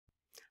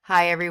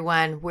Hi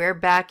everyone, we're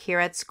back here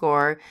at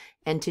Scoir,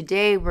 and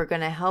today we're going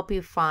to help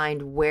you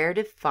find where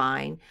to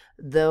find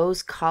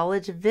those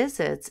college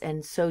visits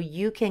and so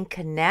you can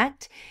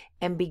connect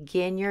and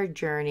begin your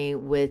journey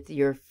with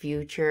your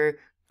future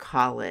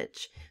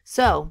college.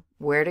 So,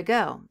 where to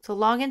go? So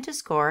log into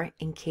Scoir.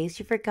 In case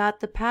you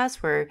forgot the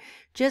password,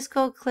 just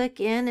go click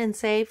in and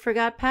say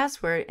forgot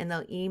password and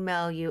they'll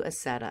email you a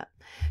setup.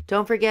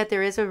 Don't forget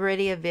there is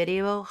already a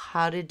video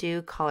how to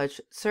do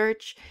college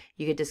search.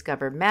 You can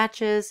discover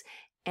matches.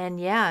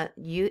 And yeah,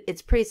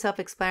 it's pretty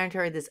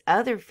self-explanatory. This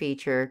other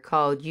feature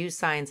called U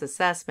Science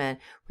Assessment,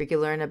 where you can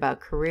learn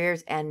about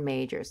careers and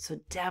majors.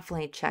 So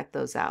definitely check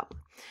those out.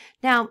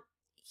 Now,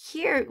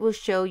 here it will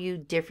show you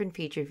different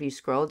features if you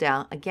scroll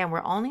down. Again,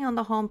 we're only on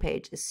the home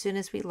page as soon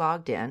as we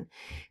logged in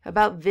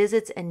about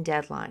visits and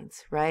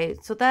deadlines, right?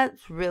 So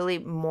that's really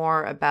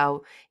more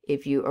about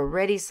if you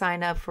already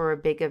sign up for a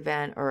big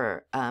event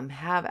or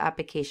have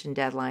application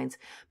deadlines.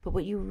 But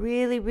what you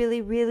really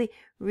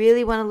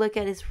want to look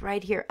at is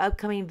right here,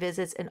 upcoming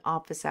visits and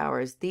office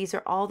hours. These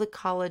are all the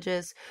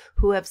colleges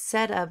who have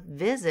set up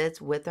visits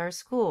with our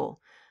school.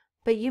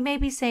 But you may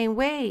be saying,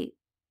 wait,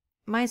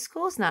 my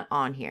school's not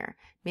on here.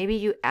 Maybe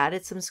you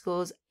added some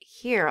schools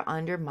here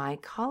under my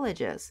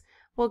colleges.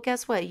 Well,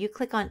 guess what? You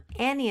click on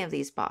any of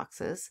these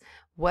boxes,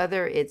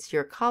 whether it's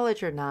your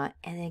college or not,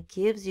 and it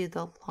gives you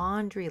the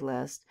laundry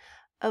list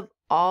of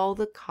all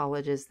the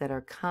colleges that are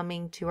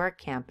coming to our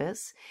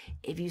campus.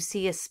 If you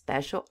see a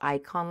special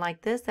icon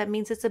like this, that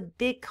means it's a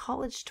big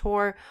college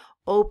tour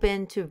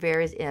open to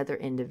various other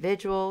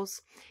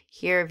individuals.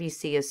 Here, if you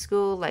see a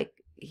school like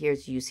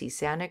here's UC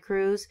Santa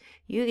Cruz,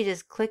 you can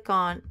just click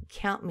on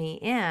count me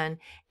in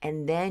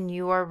and then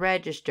you are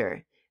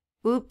registered.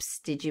 Oops,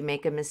 did you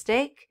make a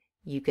mistake?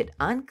 You could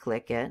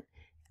unclick it.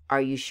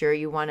 Are you sure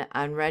you want to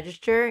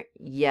unregister?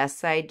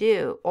 Yes, I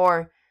do.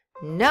 Or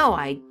no,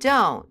 I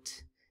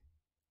don't.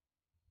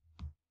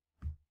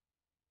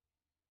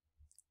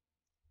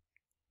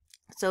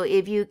 So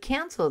if you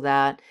cancel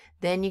that,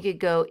 then you could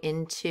go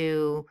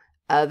into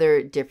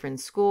other different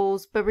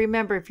schools. But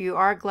remember, if you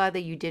are glad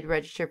that you did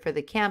register for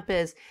the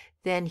campus,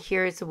 then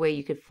here's a way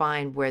you could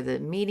find where the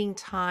meeting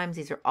times,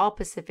 these are all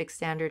Pacific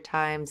Standard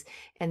Times,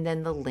 and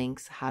then the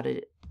links how to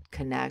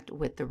connect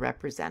with the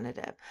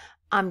representative.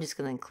 I'm just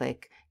going to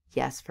click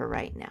yes for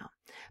right now.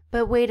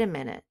 But wait a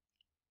minute.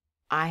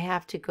 I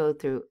have to go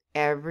through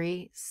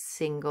every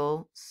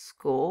single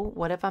school.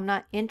 What if I'm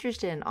not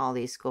interested in all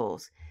these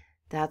schools?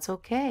 That's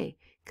okay,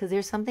 because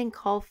there's something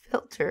called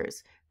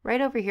filters. Right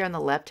over here on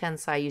the left-hand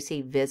side, you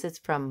see visits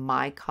from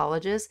my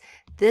colleges.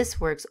 This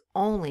works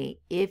only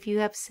if you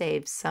have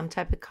saved some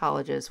type of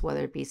colleges,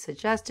 whether it be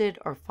suggested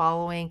or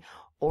following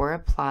or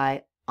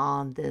apply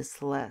on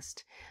this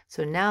list.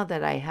 So now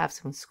that I have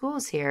some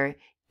schools here,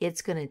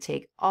 it's going to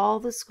take all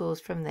the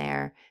schools from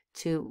there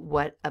to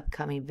what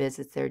upcoming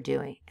visits they're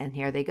doing. And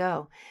here they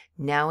go.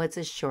 Now it's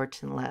a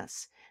shortened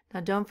list. Now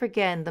don't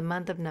forget, in the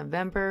month of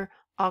November,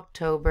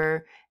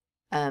 October,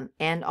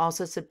 and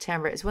also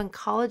September is when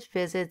college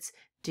visits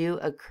do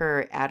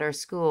occur at our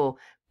school,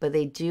 but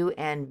they do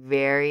end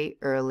very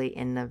early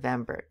in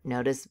November.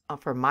 Notice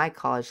for my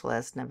college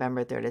list,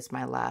 November 3rd is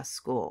my last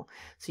school.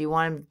 So you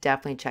want to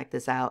definitely check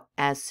this out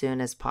as soon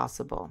as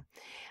possible.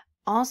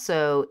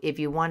 Also, if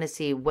you want to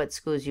see what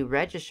schools you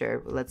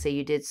registered, let's say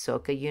you did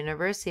Soka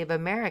University of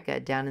America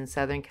down in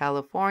Southern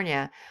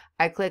California,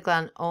 I click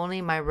on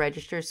only my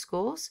registered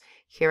schools.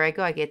 Here I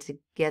go. I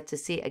get to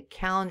see a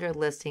calendar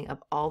listing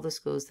of all the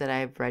schools that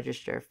I've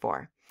registered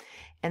for.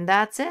 And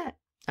that's it.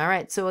 All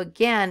right, so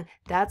again,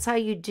 that's how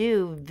you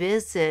do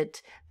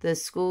visit the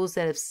schools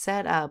that have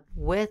set up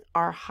with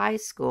our high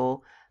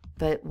school.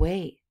 But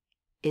wait,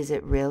 is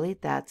it really?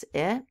 That's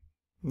it?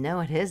 No,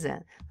 it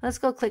isn't. Let's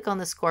go click on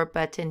the Scoir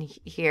button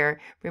here.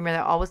 Remember,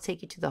 that always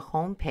take you to the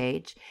home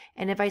page.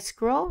 And if I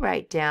scroll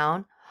right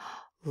down,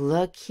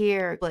 look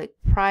here, click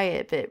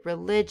private,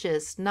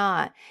 religious,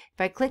 not.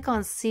 If I click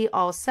on see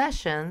all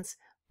sessions,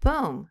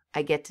 boom,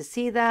 I get to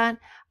see that.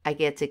 I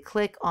get to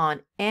click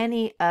on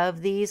any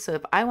of these. So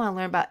if I want to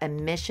learn about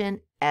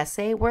admission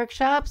essay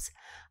workshops,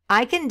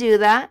 I can do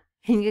that.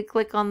 And you can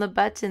click on the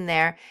button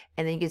there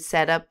and then you can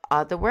set up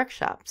the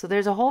workshop. So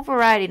there's a whole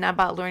variety, not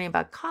about learning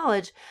about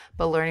college,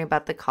 but learning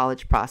about the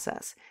college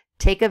process.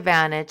 Take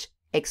advantage,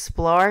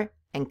 explore,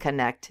 and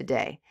connect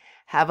today.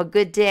 Have a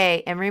good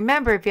day. And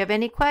remember, if you have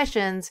any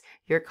questions,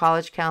 your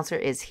college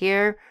counselor is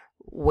here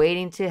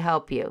waiting to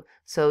help you.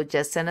 So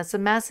just send us a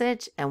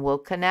message and we'll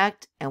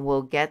connect and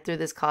we'll get through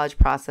this college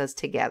process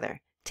together.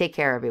 Take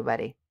care,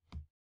 everybody.